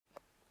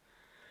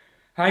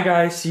Hi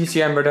guys,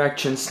 CCM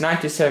Productions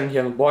 97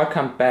 here and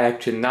welcome back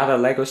to another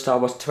LEGO Star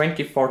Wars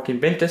 2014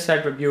 Winter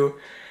Set review.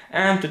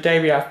 And today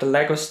we have the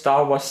LEGO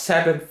Star Wars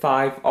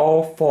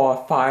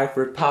 75045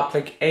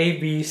 Republic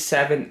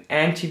AV-7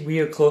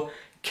 anti-vehicle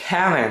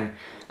cannon.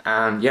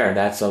 And yeah,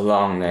 that's a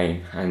long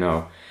name, I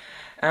know.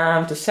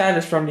 And the set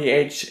is from the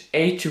age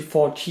 8 to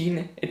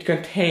 14. It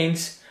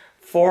contains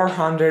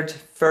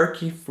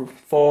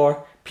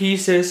 434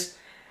 pieces,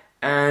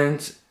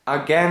 and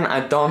again,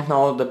 I don't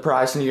know the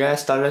price in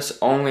US dollars,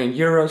 only in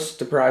euros.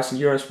 The price in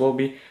euros will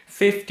be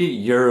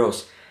 50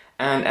 euros.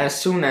 And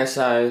as soon as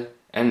I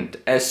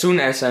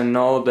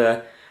know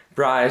the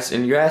price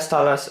in US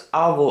dollars,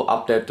 I will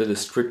update the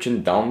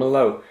description down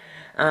below.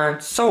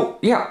 And so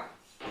yeah,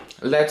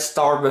 let's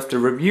start with the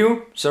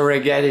review. So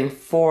we're getting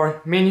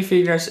 4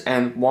 minifigures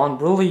and 1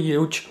 really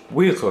huge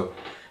vehicle.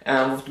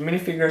 And with the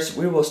minifigures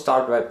we will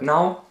start right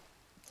now.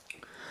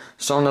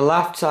 So on the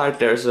left side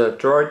there's a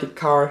droid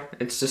car.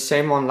 It's the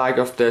same one like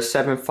of the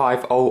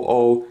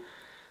 7500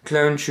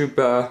 Clone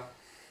Trooper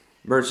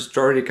versus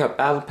Droideka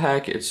battle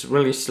pack. It's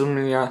really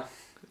similar,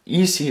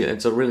 easy.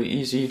 It's a really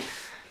easy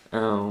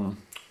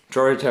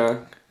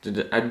droid.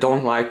 I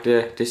don't like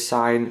the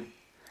design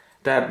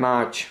that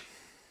much.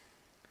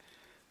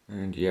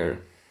 And yeah,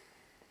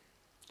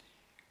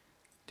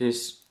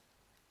 this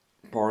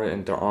part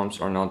and the arms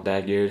are not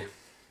that good.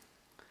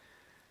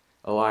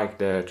 I like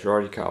the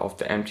Droideka of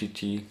the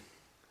MTT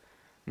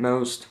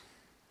most,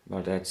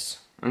 but that's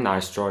a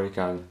nice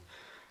Droideka,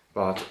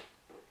 but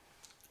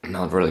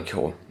not really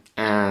cool.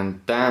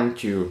 And then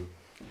to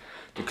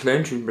the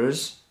Clone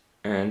Troopers,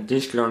 and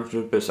these Clone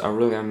Troopers are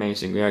really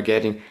amazing. We are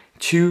getting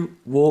 2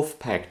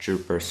 Wolfpack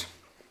Troopers,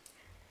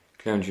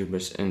 Clone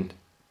Troopers, and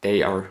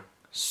they are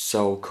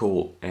so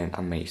cool and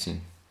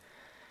amazing.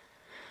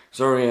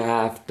 So we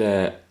have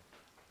the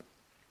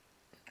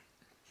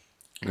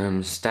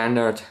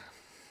standard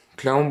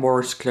Clone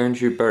Wars Clone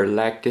Trooper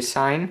leg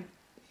design.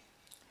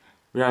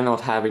 We are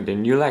not having the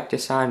new leg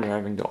design, we're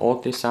having the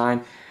old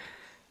design.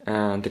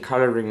 And the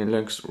coloring, it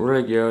looks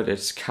really good.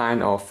 It's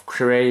kind of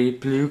gray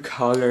blue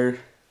color.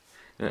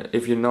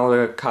 If you know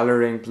the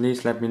coloring,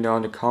 please let me know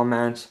in the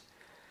comments.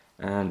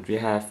 And we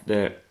have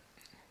the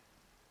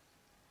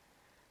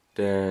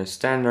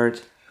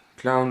standard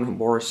Clone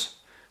Wars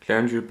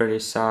Clone Trooper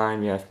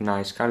design. We have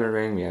nice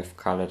coloring, we have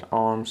colored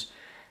arms,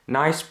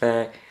 nice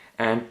back.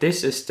 And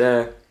this is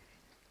the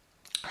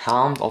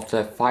helm of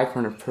the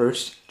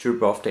 501st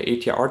Trooper of the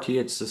AT-RT.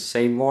 It's the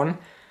same one.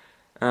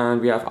 And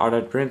we have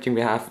other printing.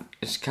 We have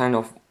this kind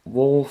of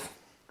wolf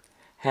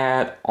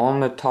head on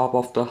the top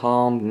of the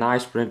helm.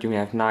 Nice printing. We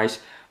have nice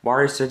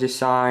Varsa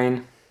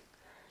design.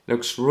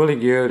 Looks really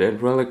good and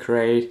really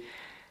great.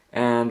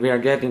 And we are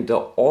getting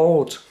the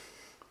old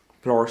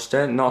floor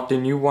stand, not the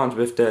new ones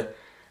with the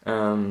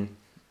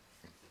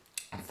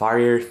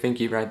fire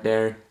thingy right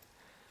there.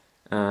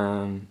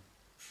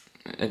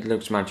 It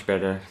looks much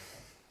better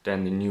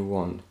than the new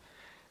one.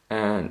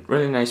 And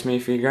really nice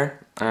minifigure.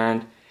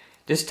 And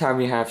this time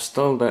we have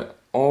still the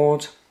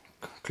old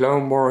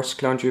Clone Wars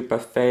Clone Trooper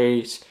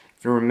face,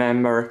 if you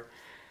remember,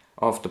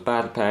 of the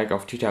battle pack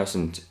of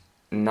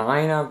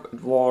 2009 it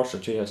was, or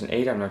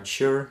 2008, I'm not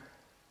sure.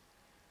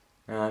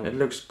 And it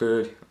looks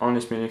good on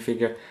this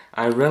minifigure.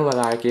 I really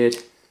like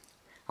it.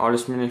 How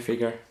this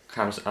minifigure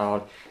comes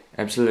out,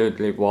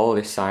 absolutely well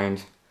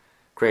designed.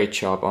 Great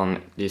job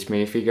on this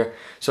minifigure.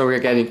 So we're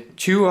getting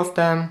 2 of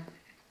them.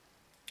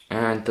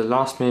 And the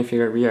last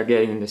minifigure we are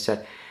getting in the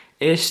set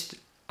is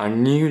a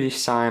new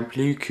design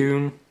Blue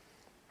Coon.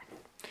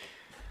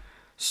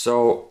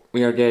 So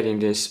we are getting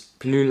this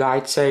blue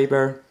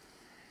lightsaber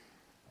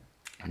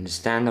and the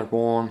standard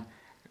one.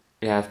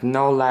 We have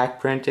no lag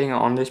printing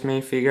on this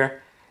minifigure,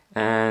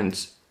 and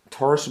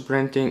torso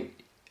printing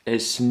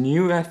is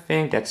new, I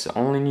think. That's the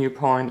only new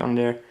point on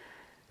there.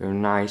 We have a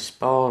nice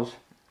belt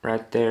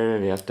right there.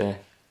 We have the,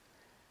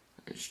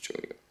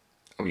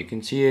 hope you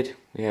can see it.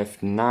 We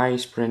have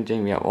nice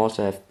printing. We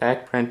also have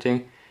back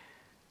printing.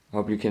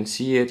 Hope you can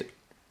see it.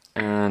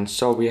 And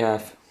so we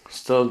have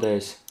still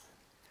this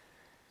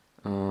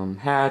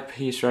head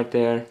piece right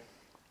there.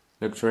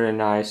 Looks really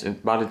nice,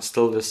 but it's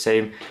still the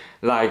same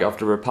like of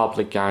the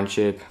Republic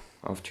gunship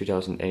of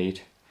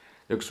 2008.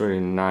 Looks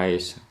really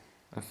nice.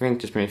 I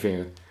think this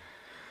minifigure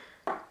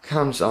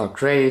comes out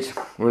great,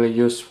 really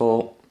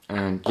useful.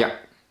 And yeah,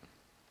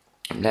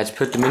 let's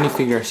put the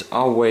minifigures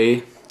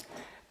away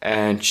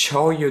and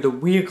show you the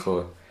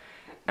vehicle.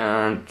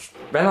 And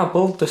when I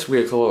built this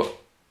vehicle,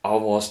 I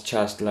was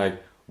just like,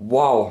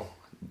 wow,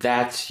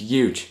 that's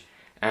huge.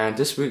 And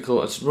this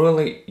vehicle is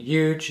really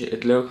huge.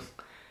 It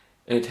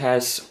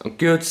has a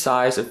good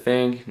size, I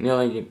think,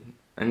 nearly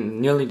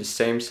the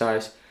same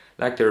size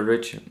like the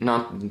original,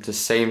 not the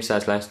same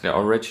size like the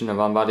original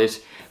one, but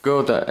it's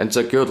good. It's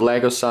a good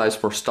Lego size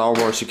for Star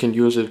Wars. You can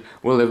use it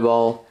really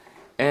well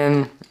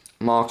in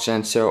mocks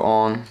and so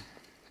on.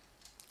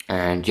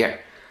 And yeah,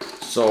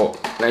 so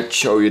let's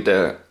show you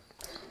the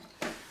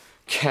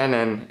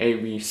cannon,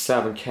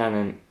 AV-7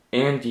 cannon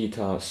in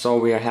detail. So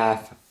we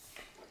have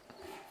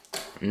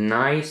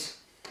nice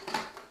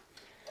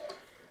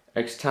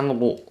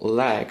extendable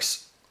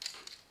legs.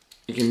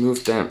 You can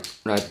move them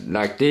right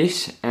like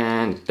this,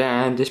 and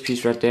then this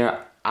piece right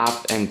there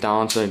up and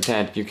down, so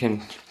that you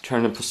can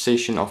turn the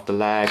position of the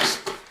legs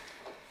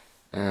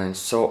and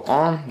so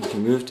on. You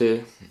can move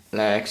the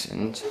legs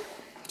and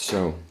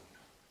so.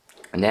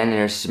 And then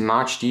there's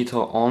much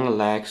detail on the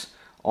legs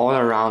all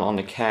around on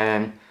the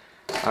cannon.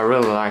 I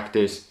really like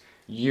this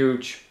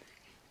huge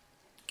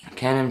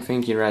cannon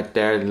thingy right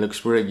there. It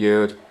looks really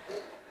good.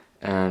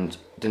 And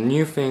the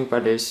new thing by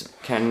this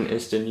cannon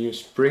is the new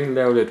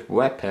spring-loaded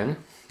weapon.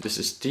 This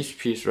is this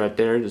piece right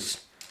there,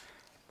 this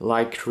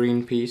light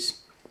green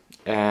piece,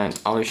 and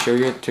I will show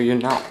it to you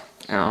now.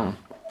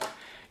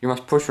 You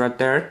must push right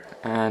there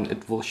and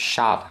it will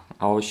shoot.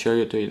 I will show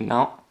you to you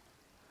now.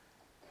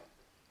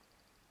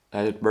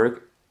 Let it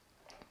work.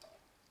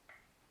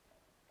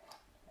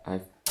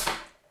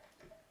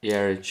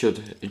 Yeah, it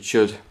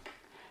should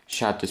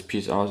shut this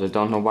piece out. I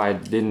don't know why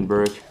it didn't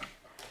work.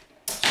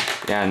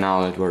 Yeah,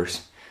 now it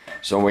works.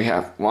 So we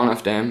have one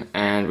of them,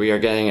 and we are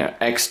getting an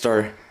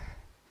extra.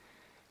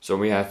 So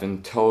we have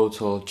in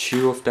total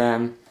 2 of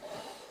them.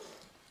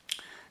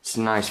 It's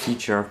a nice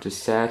feature of the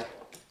set.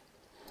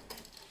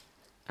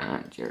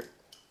 And here,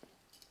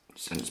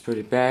 so let's put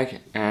it back.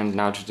 And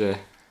now to the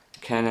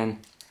cannon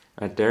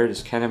right there,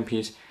 this cannon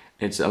piece.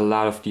 It's a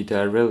lot of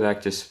detail. I really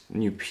like this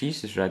new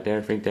pieces right there.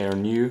 I think they are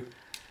new.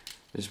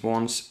 These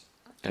ones,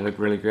 they look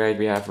really great.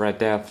 We have right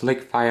there a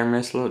flick fire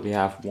missile. We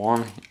have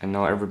one. I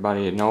know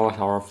everybody knows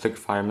how a flick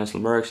fire missile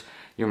works.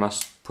 You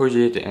must push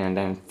it and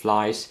then it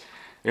flies.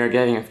 We are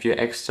getting a few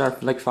extra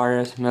flick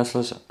fire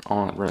missiles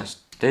on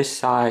this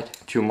side,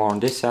 2 more on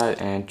this side,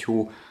 and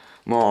 2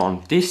 more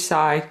on this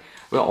side.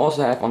 We'll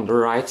also have on the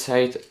right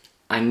side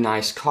a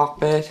nice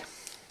cockpit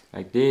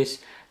like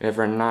this. We have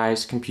a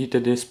nice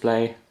computer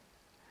display.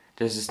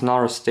 This is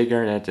not a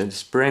sticker that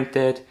is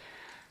printed.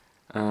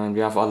 And we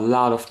have a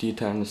lot of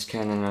detail in this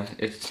cannon.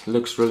 It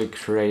looks really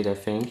great, I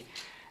think.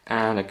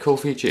 And a cool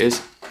feature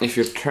is if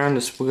you turn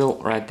this wheel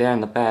right there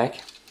in the back,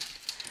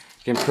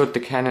 you can put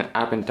the cannon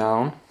up and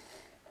down.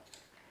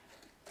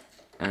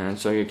 And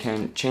so you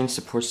can change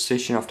the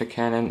position of the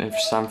cannon. If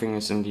something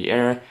is in the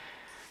air,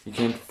 you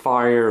can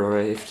fire, or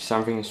if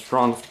something is in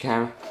front of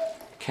the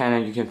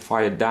cannon, you can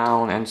fire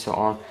down and so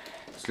on.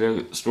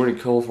 It's really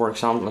cool. For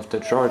example, if the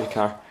droid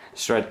car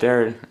is right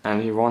there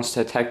and he wants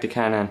to attack the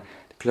cannon,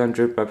 Clone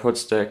Trooper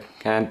puts the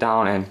cannon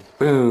down and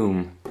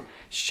boom,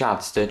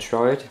 shots the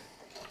droid.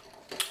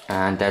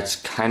 And that's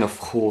kind of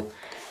cool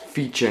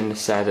feature in the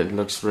set. It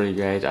looks really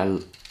great.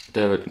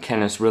 The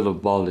cannon is really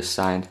well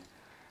designed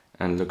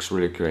and looks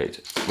really great,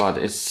 but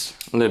it's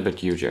a little bit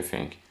huge, I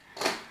think.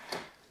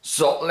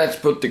 So let's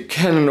put the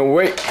cannon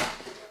away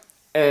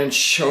and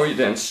show you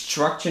the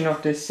instruction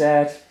of this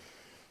set.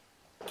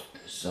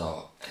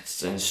 So it's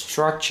the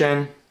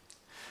instruction.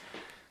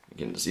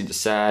 You can see the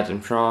set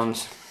in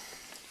front.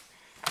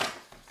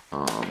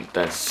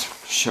 That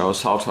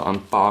shows how to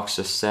unbox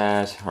the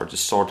set, how to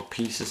sort the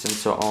pieces and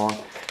so on.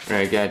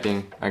 We're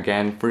getting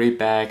again 3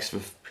 bags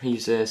with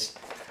pieces.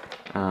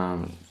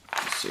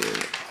 See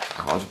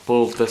how to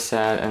build the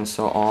set and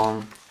so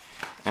on.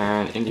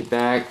 And in the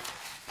back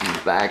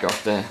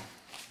of the,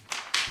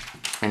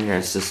 and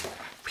there's this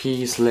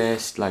piece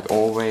list like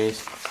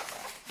always.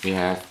 We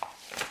have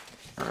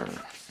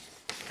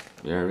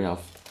here we have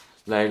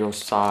Lego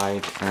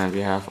side, and we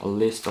have a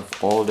list of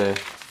all the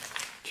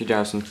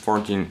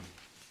 2014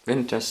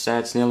 vintage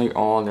sets, nearly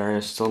all. There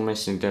is still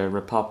missing the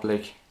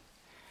Republic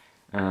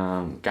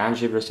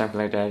gunship or something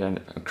like that, and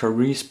a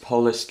Carice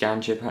Polish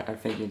gunship, I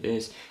think it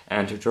is,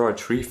 and to draw a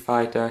tree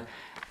fighter.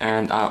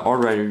 And I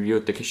already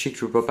reviewed the Kashyyyk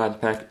Trooper battle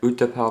pack,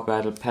 Utapau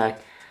battle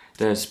pack,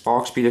 the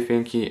Spark Speeder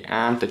thingy,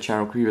 and the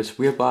General Grievous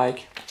wheel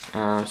bike.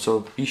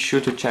 So be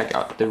sure to check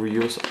out the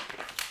reviews,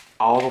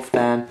 all of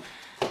them.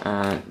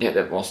 Yeah,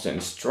 that was the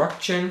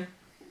instruction.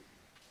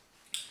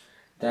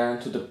 Then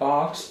to the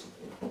box.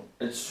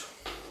 It's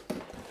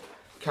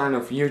kind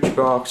of huge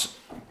box.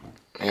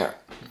 Yeah,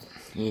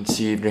 you can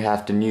see we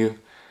have the new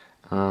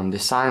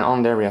design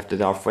on there. We have the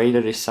Darth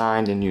Vader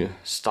design, the new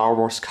Star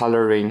Wars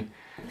coloring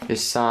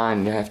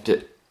design. We have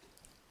the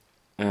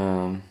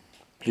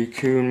Blue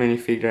Coon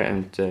minifigure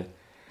and the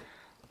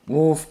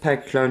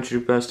Wolfpack Clone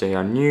Troopers. They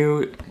are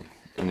new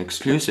and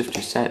exclusive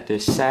to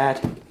this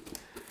set.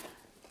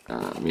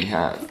 We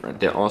have right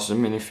there also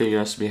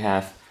minifigures. We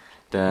have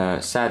the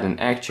set in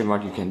action,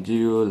 what you can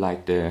do,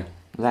 like the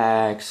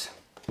legs,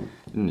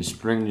 and the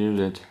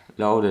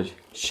spring-loaded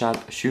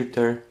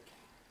shooter,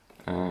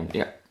 and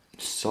yeah,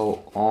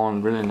 so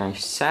on. Really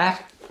nice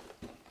set.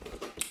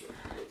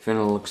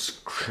 Finally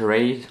looks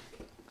great,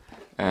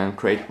 and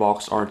great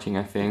box arting,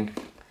 I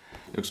think.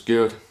 Looks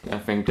good. I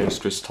think there's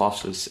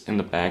Christophsis in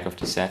the back of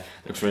the set.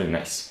 Looks really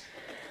nice.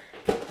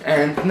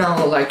 And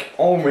now, like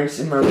always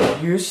in my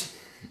reviews,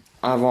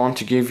 I want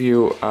to give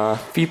you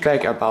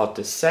feedback about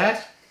the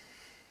set.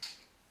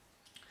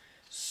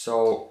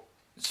 So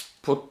let's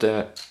put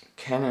the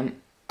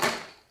cannon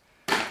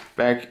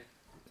back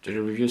to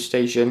the review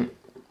station.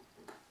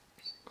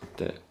 Put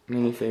the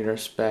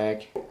minifigures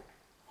back.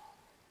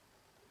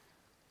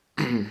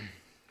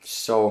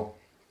 So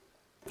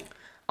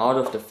out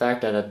of the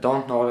fact that I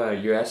don't know the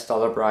US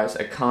dollar price,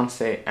 I can't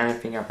say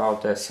anything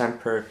about the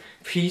cent per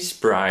piece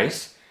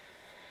price.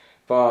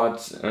 But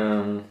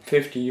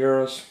 50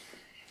 euros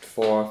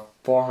for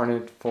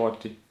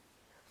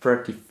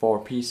 434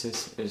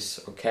 pieces is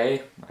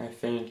okay, I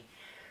think.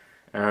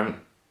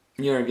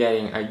 You're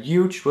getting a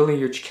really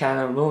huge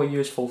cannon, really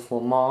useful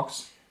for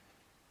mocks.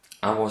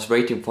 I was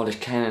waiting for this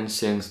cannon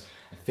since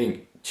I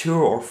think 2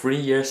 or 3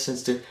 years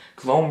since the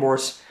Clone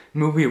Wars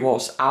movie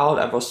was out.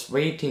 I was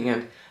waiting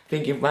and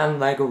thinking when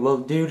LEGO will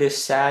do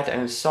this set,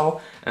 and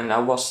I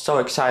was so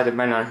excited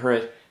when I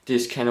heard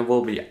this cannon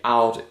will be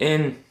out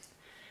in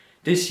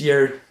this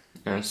year,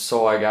 and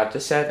so I got the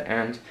set,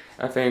 and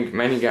I think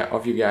many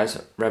of you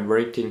guys were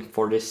waiting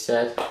for this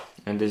set,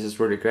 and this is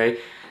really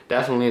great.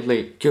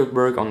 Definitely good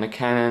work on the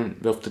cannon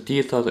with the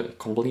detail, the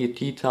complete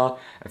detail.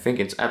 I think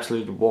it's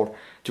absolutely worth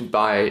to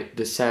buy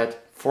the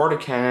set for the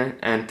cannon.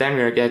 And then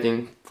we are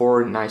getting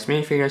 4 nice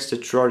minifigures. The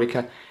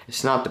Droideka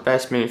is not the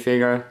best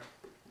minifigure,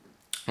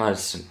 but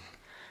it's a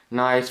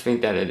nice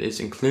thing that it is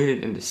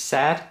included in the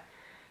set.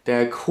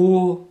 The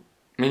cool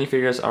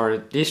minifigures are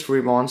these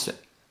 3 ones,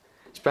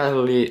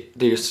 especially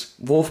this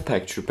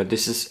Wolfpack Trooper.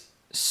 This is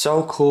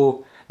so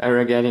cool that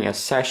we're getting a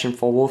session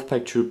for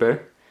Wolfpack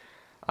Trooper.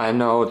 I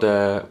know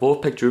the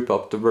Wolfpack Trooper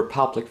of the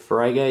Republic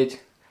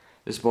Frigate.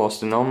 This was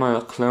the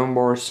normal Clone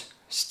Wars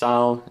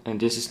style, and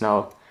this is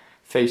now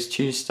Phase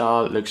 2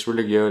 style. It looks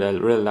really good. I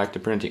really like the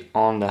printing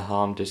on the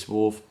helm. This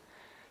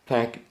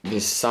Wolfpack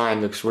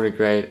design looks really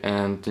great,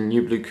 and the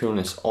new blue cone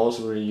is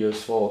also really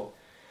useful.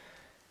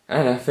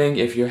 And I think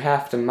if you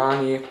have the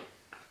money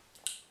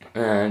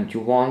and you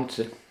want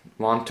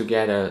to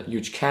get a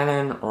huge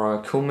cannon or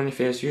a cool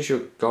minifigures, you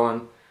should go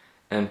on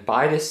and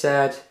buy this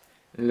set.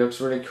 It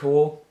looks really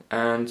cool,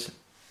 and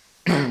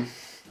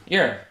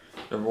yeah,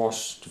 that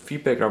was the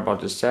feedback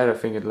about the set. I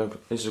think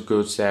it's a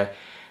good set,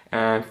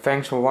 and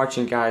thanks for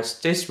watching, guys,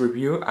 this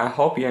review. I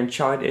hope you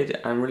enjoyed it.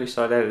 I'm really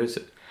sorry that it's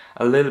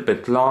a little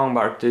bit long,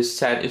 but this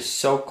set is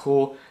so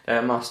cool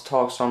that I must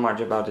talk so much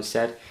about the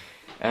set.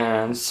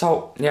 And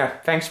so yeah,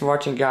 thanks for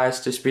watching,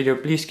 guys, this video.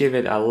 Please give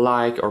it a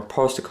like or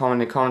post a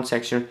comment in the comment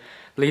section.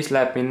 Please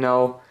let me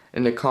know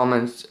in the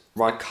comments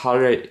what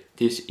color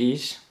this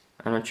is.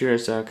 I'm not sure,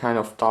 it's a kind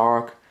of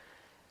dark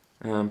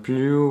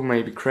blue,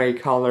 maybe gray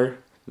color.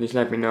 Please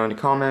let me know in the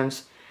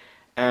comments.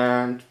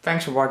 And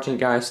thanks for watching,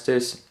 guys,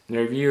 this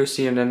review.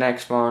 See you in the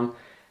next one,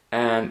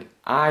 and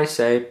I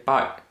say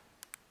bye.